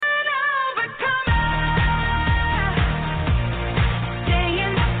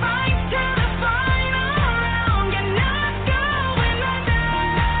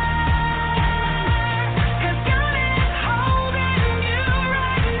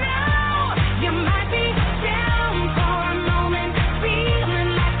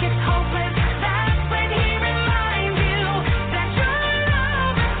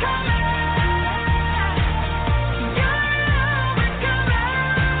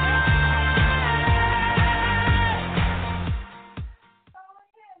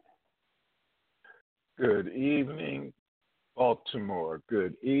Baltimore.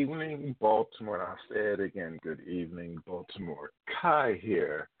 Good evening, Baltimore. And I'll say it again. Good evening, Baltimore. Kai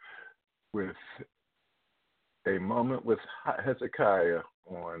here with a moment with Hezekiah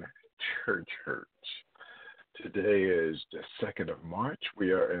on Church Hurt. Today is the 2nd of March. We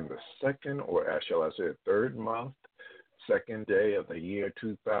are in the second, or shall I say, third month, second day of the year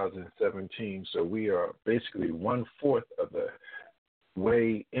 2017. So we are basically 1/4 of the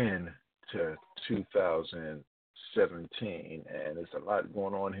way in to 2017. And there's a lot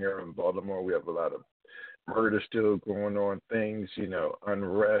going on here in Baltimore. We have a lot of murder still going on, things,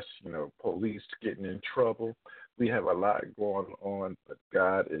 unrest, police getting in trouble. We have a lot going on, but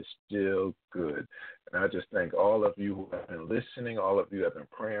God is still good. And I just thank all of you who have been listening, all of you have been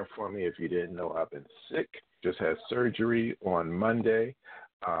praying for me. If you didn't know, I've been sick, just had surgery on Monday,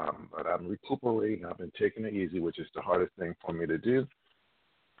 but I'm recuperating. I've been taking it easy, which is the hardest thing for me to do.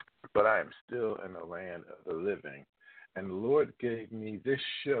 But I am still in the land of the living. And the Lord gave me this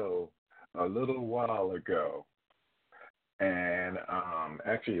show a little while ago. And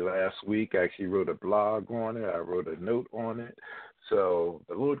actually last week, I actually wrote a blog on it. I wrote a note on it. So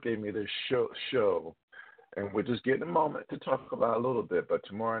the Lord gave me this show, and we're just getting a moment to talk about a little bit. But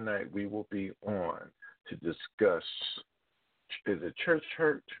tomorrow night we will be on to discuss, is it church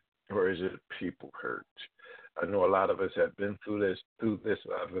hurt or is it people hurt? I know a lot of us have been through this.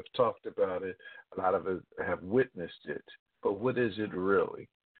 I've talked about it. A lot of us have witnessed it. But what is it really?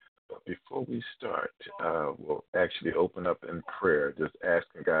 But before we start, we'll actually open up in prayer, just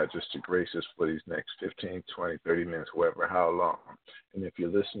asking God just to grace us for these next 15, 20, 30 minutes, how long. And if you're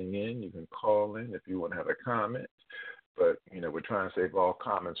listening in, you can call in if you want to have a comment. But, we're trying to save all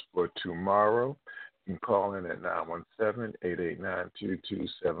comments for tomorrow. You can call in at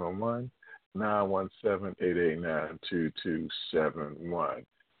 917-889-2271, 917-889-2271.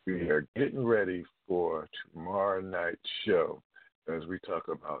 We are getting ready for tomorrow night's show as we talk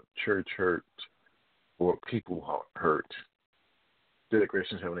about church hurt or people hurt. Dear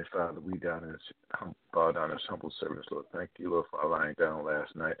gracious Heavenly Father, we bow down as humble servants, Lord. Thank you, Lord, for lying down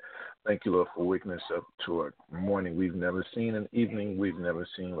last night. Thank you, Lord, for waking us up to a morning we've never seen, an evening we've never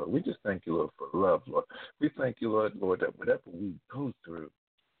seen, Lord. We just thank you, Lord, for love, Lord. We thank you, Lord, that whatever we go through,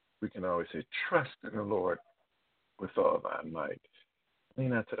 we can always say, trust in the Lord with all thy might. Lean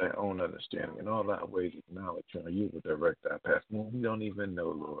not to thy own understanding. In all thy ways acknowledge you, and you will direct our path. When we don't even know,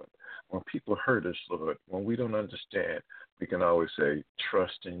 Lord, when people hurt us, Lord, when we don't understand, we can always say,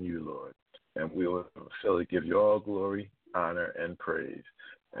 trust in you, Lord. And we will fully give you all glory, honor, and praise.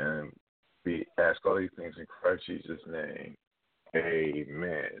 And we ask all these things in Christ Jesus' name.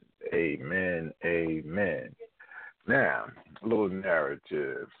 Amen. Amen. Amen. Now, a little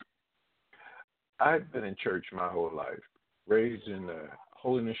narrative. I've been in church my whole life. Raised in the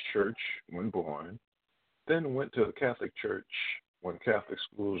Holiness Church when born, then went to the Catholic Church when Catholic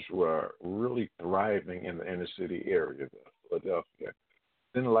schools were really thriving in the inner city area of Philadelphia.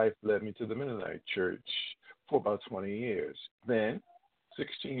 Then life led me to the Mennonite Church for about 20 years. Then,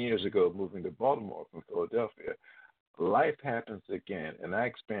 16 years ago, moving to Baltimore from Philadelphia, life happens again, and I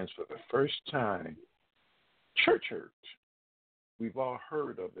experienced for the first time church hurt. We've all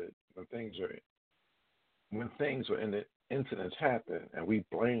heard of it when things are in the incidents happen and we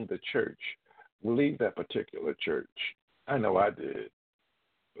blame the church. We leave that particular church. I know I did.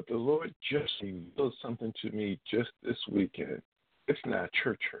 But the Lord just revealed something to me just this weekend. It's not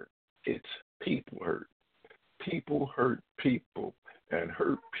church hurt. It's people hurt. People hurt people, and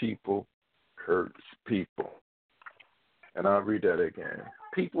hurt people hurt people. And I'll read that again.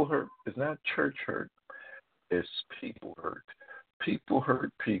 People hurt is not church hurt. It's people hurt. People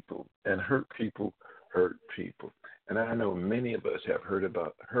hurt people, and hurt people hurt people. And I know many of us have heard of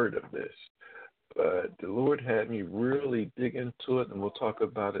this, but the Lord had me really dig into it, and we'll talk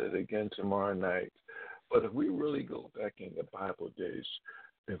about it again tomorrow night. But if we really go back in the Bible days,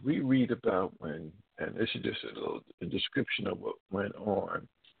 if we read about when, and this is just a description of what went on,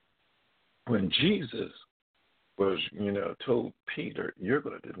 when Jesus was, told Peter, you're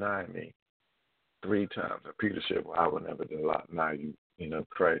going to deny me 3 times. And Peter said, well, I will never deny you,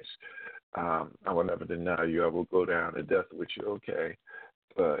 Christ. I will never deny you. I will go down to death with you. Okay.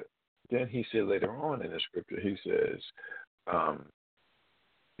 But then he said later on in the scripture, he says,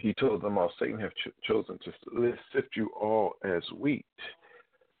 he told them all, Satan have chosen to sift you all as wheat.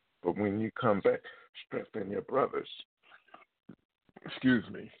 But when you come back, strengthen your brothers. Excuse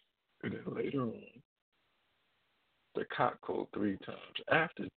me. And then later on, the cock crowed 3 times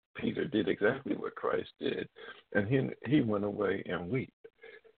after Peter did exactly what Christ did, and he went away and wept.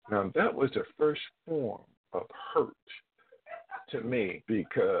 Now, that was the first form of hurt to me,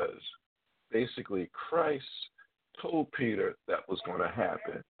 because basically Christ told Peter that was going to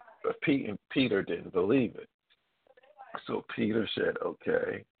happen, but Peter didn't believe it. So Peter said,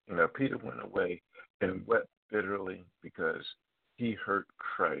 okay. Peter went away and wept bitterly because he hurt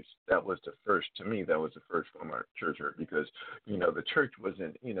Christ. That was the first, to me, that was the first form of church hurt because, the church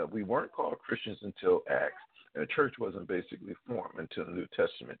wasn't, we weren't called Christians until Acts. And the church wasn't basically formed until the New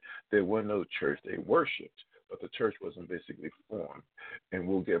Testament. There was no church. They worshipped, but the church wasn't basically formed. And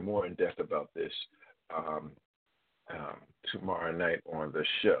we'll get more in depth about this tomorrow night on the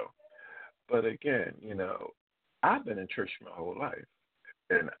show. But again, I've been in church my whole life.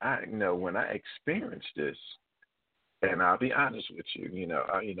 And when I experienced this, and I'll be honest with you,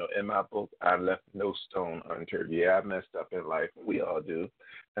 in my book, I left no stone unturned. Yeah, I messed up in life. We all do.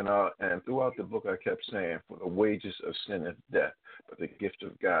 And throughout the book, I kept saying, for the wages of sin is death, but the gift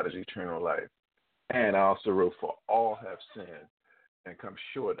of God is eternal life. And I also wrote, for all have sinned and come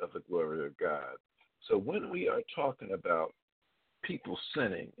short of the glory of God. So when we are talking about people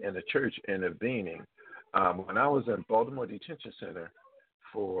sinning and the church intervening, when I was in Baltimore Detention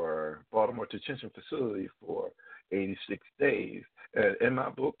Facility for 86 days, and in my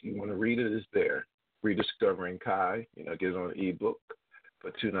book, you want to read it, it's there. Rediscovering Kai, get it on an ebook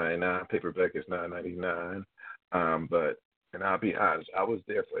for $2.99. Paperback is $9.99. And I'll be honest, I was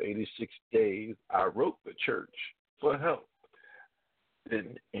there for 86 days. I wrote the church for help.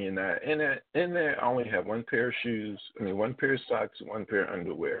 In there, I only had one pair of shoes, one pair of socks, one pair of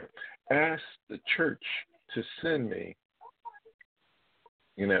underwear. Asked the church to send me,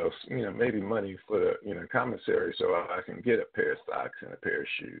 maybe money for the, commissary so I can get a pair of socks and a pair of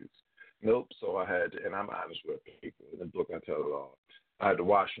shoes. Nope. So I had to, and I'm honest with people. In the book, I tell it all. I had to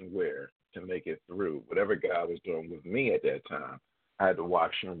wash and wear to make it through. Whatever God was doing with me at that time, I had to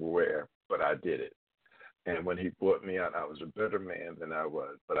wash and wear, but I did it. And when he brought me out, I was a better man than I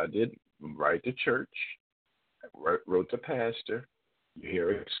was. But I did write to church, wrote to pastor. You hear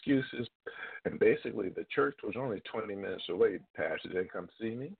excuses. And basically, the church was only 20 minutes away. Pastor didn't come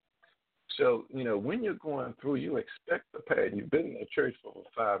see me. So, when you're going through, you expect the pastor. You've been in the church for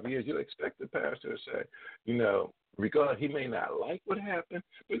 5 years. You expect the pastor to say, regardless, he may not like what happened,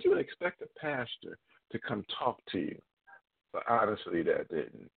 but you would expect the pastor to come talk to you. But honestly, that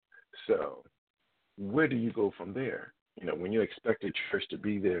didn't. So where do you go from there? When you expect the church to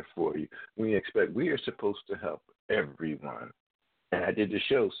be there for you, we are supposed to help everyone. And I did the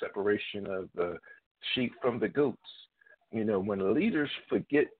show, Separation of the Sheep from the Goats. When leaders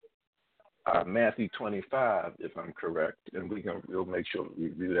forget Matthew 25, if I'm correct, and we'll make sure we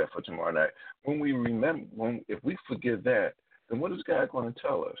review that for tomorrow night. If we forget that, then what is God going to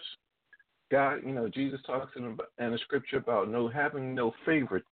tell us? God, Jesus talks in the scripture about having no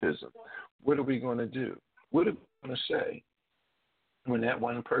favoritism. What are we going to do? What are we going to say when that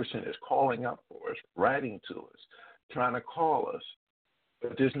one person is calling up for us, writing to us, trying to call us,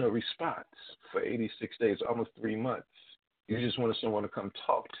 but there's no response for 86 days, almost 3 months? You just wanted someone to come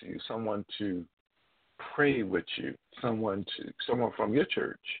talk to you, someone to pray with you, someone from your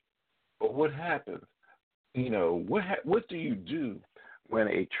church. But what happens? What do you do when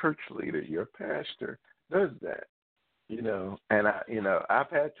a church leader, your pastor, does that? And I've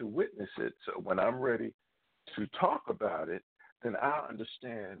had to witness it. So when I'm ready to talk about it, then I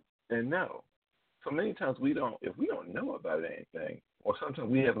understand and know. So many times if we don't know about anything, or sometimes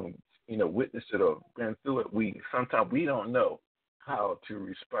we haven't, witnessed it or been through it, sometimes we don't know how to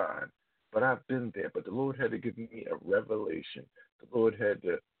respond. But I've been there. But the Lord had to give me a revelation. The Lord had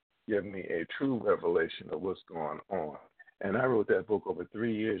to give me a true revelation of what's going on. And I wrote that book over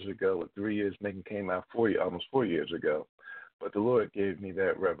 3 years ago. 3 years making came out almost 4 years ago. But the Lord gave me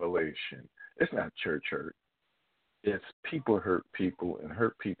that revelation. It's not church hurt. It's people hurt people, and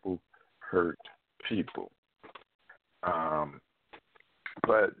hurt people hurt people.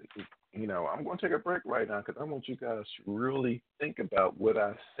 But, I'm going to take a break right now because I want you guys to really think about what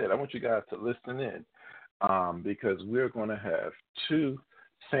I said. I want you guys to listen in because we're going to have two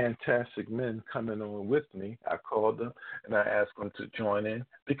fantastic men coming on with me. I called them and I asked them to join in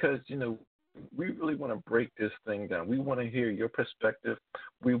because, we really want to break this thing down. We want to hear your perspective.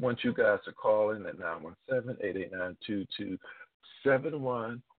 We want you guys to call in at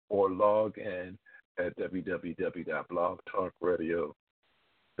 917-889-2271 or log in at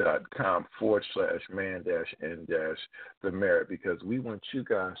www.blogtalkradio.com/man-n-the merit because we want you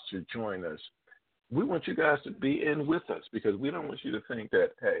guys to join us. We want you guys to be in with us because we don't want you to think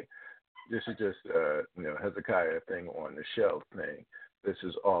that, hey, this is just Hezekiah thing on the shelf thing. This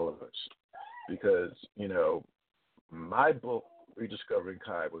is all of us. Because, my book, Rediscovering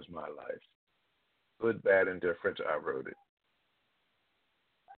Kai, was my life. Good, bad, and different, I wrote it.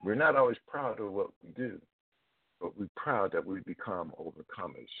 We're not always proud of what we do, but we're proud that we become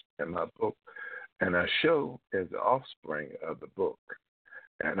overcomers. And my book and our show is the offspring of the book.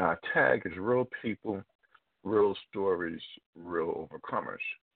 And our tag is real people, real stories, real overcomers.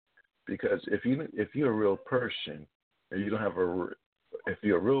 Because if you're a real person and you don't have if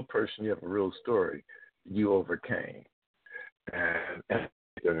you're a real person, you have a real story, you overcame. And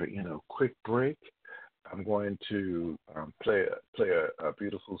after quick break, I'm going to play a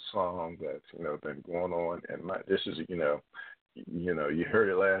beautiful song that's been going on, and this is you heard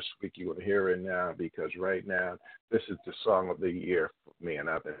it last week, you're going to hear it now, because right now this is the song of the year for me, and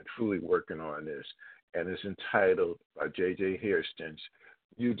I've been truly working on this, and it's entitled by J.J. Hairston's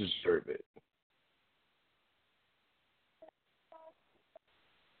 "You Deserve It."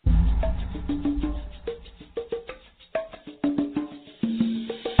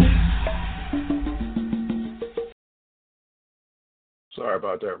 Sorry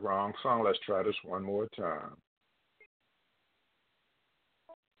about that wrong song. Let's try this one more time.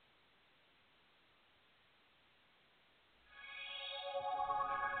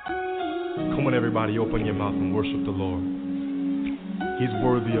 Come on, everybody, open your mouth and worship the Lord. He's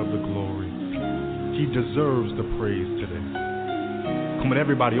worthy of the glory. He deserves the praise today. Come on,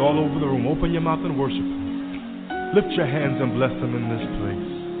 everybody, all over the room, open your mouth and worship Him. Lift your hands and bless Him in this place.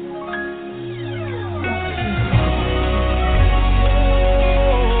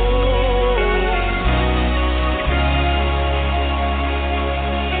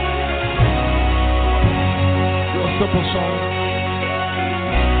 Simple song.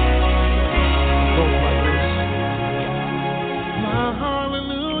 It goes like this. My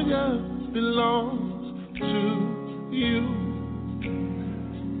hallelujah belongs to you.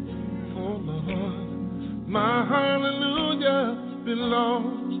 Oh Lord, my hallelujah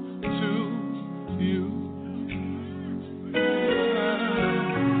belongs to you.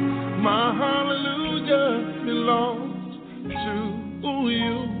 My hallelujah belongs to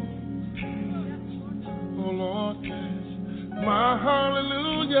you. Oh Lord, yes, my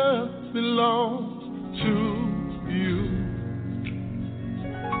hallelujah belongs to you.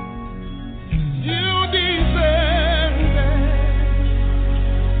 You deserve it.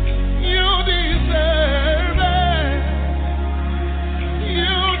 You deserve it.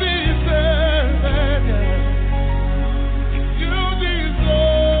 You deserve it. You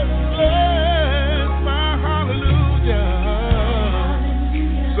deserve it. My hallelujah.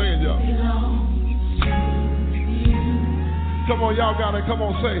 Sing it, y'all. Come on, y'all got it. Come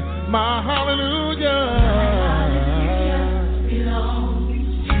on, say, my hallelujah belongs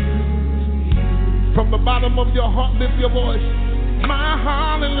to you. From the bottom of your heart, lift your voice. My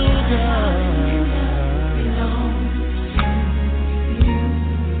hallelujah belongs to you.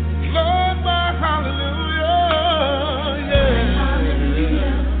 Lord, my hallelujah, yeah. My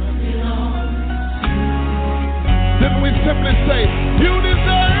hallelujah belongs to you. Then we simply say, you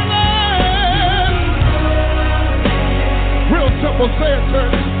deserve it. Real simple, say it,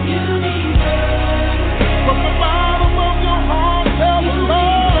 church. You deserve it. From the bottom of your heart, tell the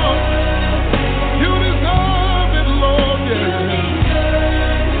Lord, you deserve it, Lord, yeah.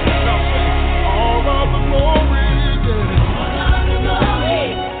 Now say, all of the glory, yeah. All of the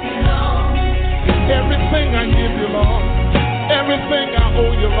glory belongs to you. Everything I give you, Lord, everything I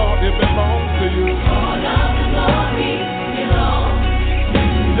owe you, Lord, it belongs to you. All of the glory belongs to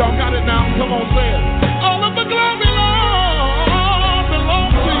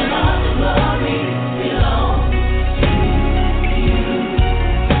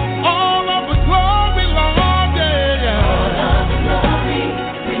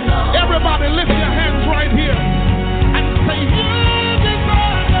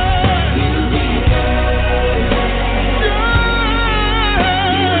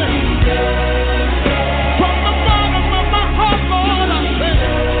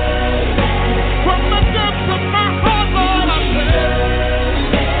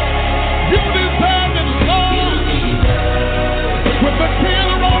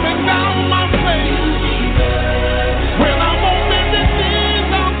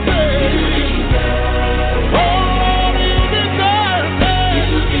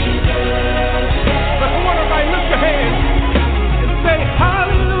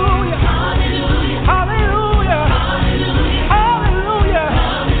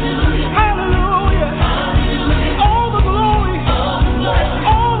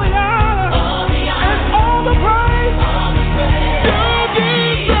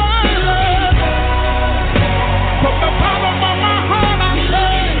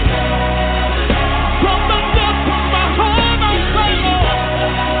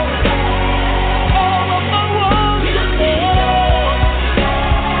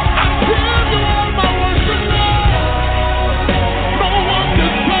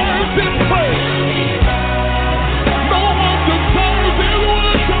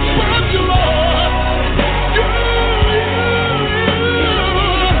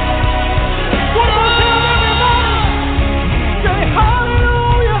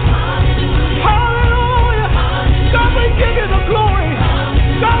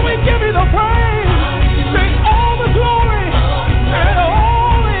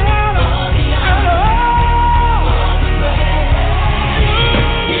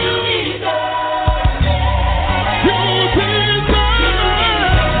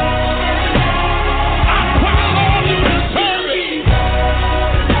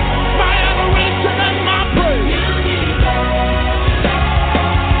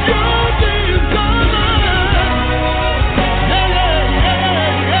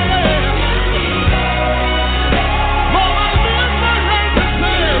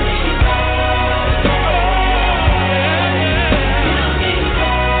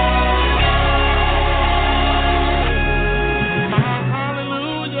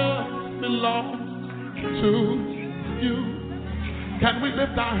to you. Can we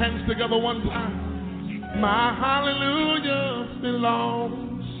lift our hands together one time? My hallelujah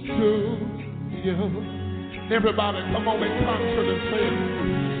belongs to you. Everybody, come on in concert and say it.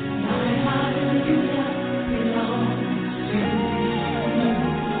 My hallelujah belongs to you.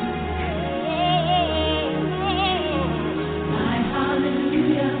 My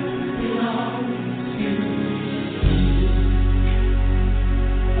hallelujah belongs to you.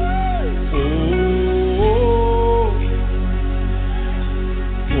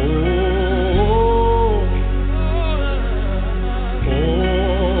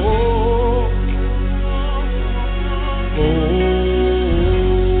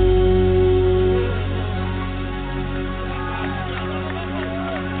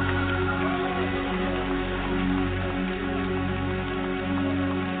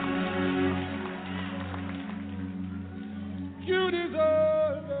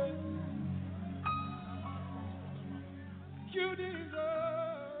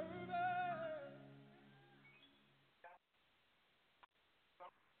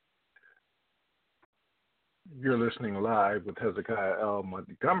 You're listening live with Hezekiah L.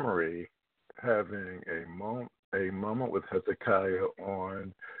 Montgomery, having a moment with Hezekiah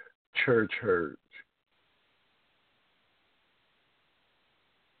on Church Hurt.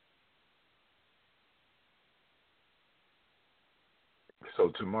 So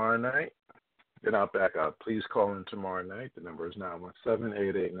tomorrow night, then I'll back up. Please call in tomorrow night. The number is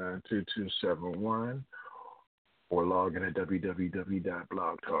 917-889-2271. Or log in at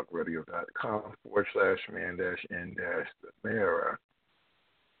www.blogtalkradio.com/man-n-the-mirror.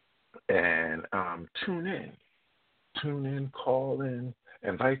 And tune in, call in,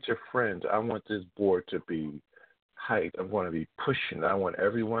 invite your friends. I want this board to be hyped. I want to be pushing. I want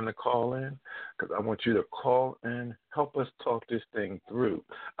everyone to call in because I want you to call in, help us talk this thing through.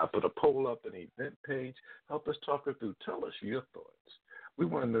 I put a poll up, an event page. Help us talk it through. Tell us your thoughts. We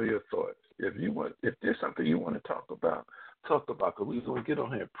want to know your thoughts. If there's something you want to talk about, because we're going to get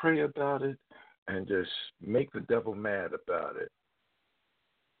on here and pray about it and just make the devil mad about it.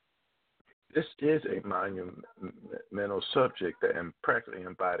 This is a monumental subject that practically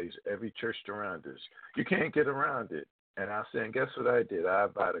embodies every church around us. You can't get around it. And I said, guess what I did? I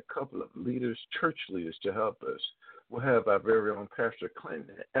invited a couple of leaders, church leaders, to help us. We'll have our very own Pastor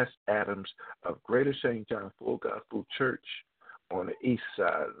Clinton S. Adams of Greater St. John Full Gospel Church on the east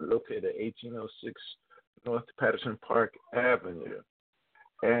side, located at 1806 North Patterson Park Avenue.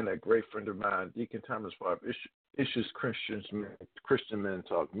 And a great friend of mine, Deacon Thomas Barb, Issues Christian Men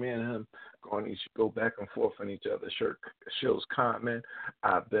Talk. Me and him go back and forth on each other's shows comment.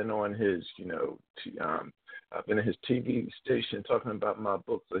 I've been on his, I've been at his TV station talking about my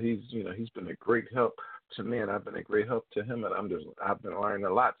book. So he's been a great help to me, and I've been a great help to him. And I've been learning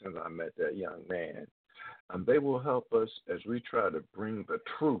a lot since I met that young man. They will help us as we try to bring the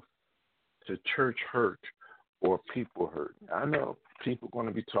truth to church hurt or people hurt. I know people are going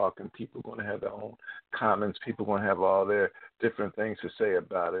to be talking. People are going to have their own comments. People are going to have all their different things to say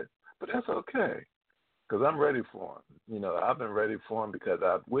about it. But that's okay because I'm ready for them. I've been ready for them because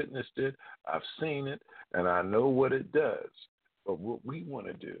I've witnessed it, I've seen it, and I know what it does. But what we want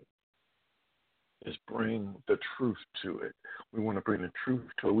to do is bring the truth to it. We want to bring the truth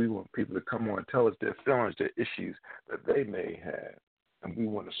to it. We want people to come on and tell us their feelings, their issues that they may have, and we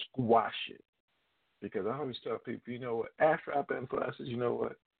want to squash it. Because I always tell people, you know what, after I've been through, I said, you know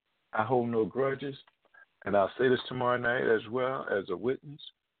what, I hold no grudges, and I'll say this tomorrow night as well as a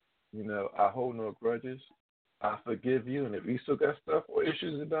witness. I hold no grudges. I forgive you, and if you still got stuff or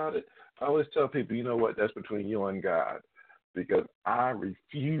issues about it, I always tell people, you know what, that's between you and God, because I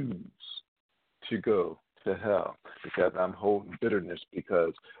refuse to go to hell because I'm holding bitterness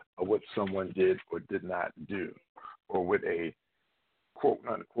because of what someone did or did not do, or what a quote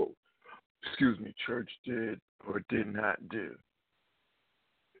unquote, church did or did not do.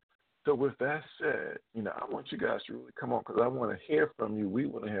 So with that said, I want you guys to really come on because I want to hear from you. We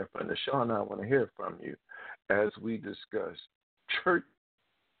want to hear from you. Sean and I want to hear from you as we discuss church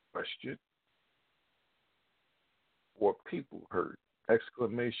question or people hurt,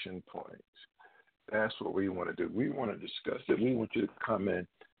 exclamation points. That's what we want to do. We want to discuss it. We want you to come in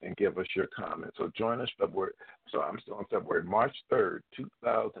and give us your comments. So join us I'm still on February, March 3rd,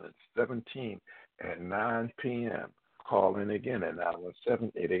 2017 at 9 p.m. Call in again at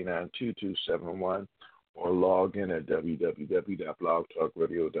 917-889-2271 or log in at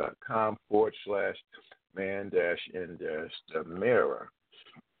www.blogtalkradio.com/man-n-the-mirror.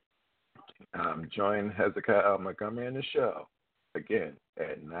 Join Hezekiah L. Montgomery in the show again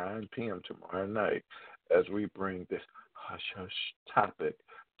at 9 p.m. tomorrow night as we bring this hush-hush topic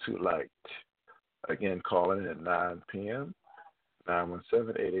to light. Again, call in at 9 p.m.,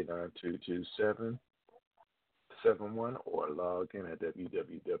 917-889-2271, or log in at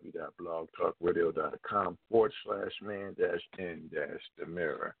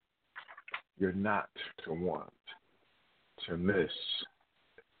www.blogtalkradio.com/man-n-the-mirror. You're not to want to miss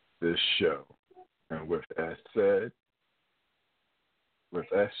this show. And with that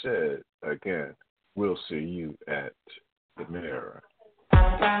said, again, we'll see you at the mirror.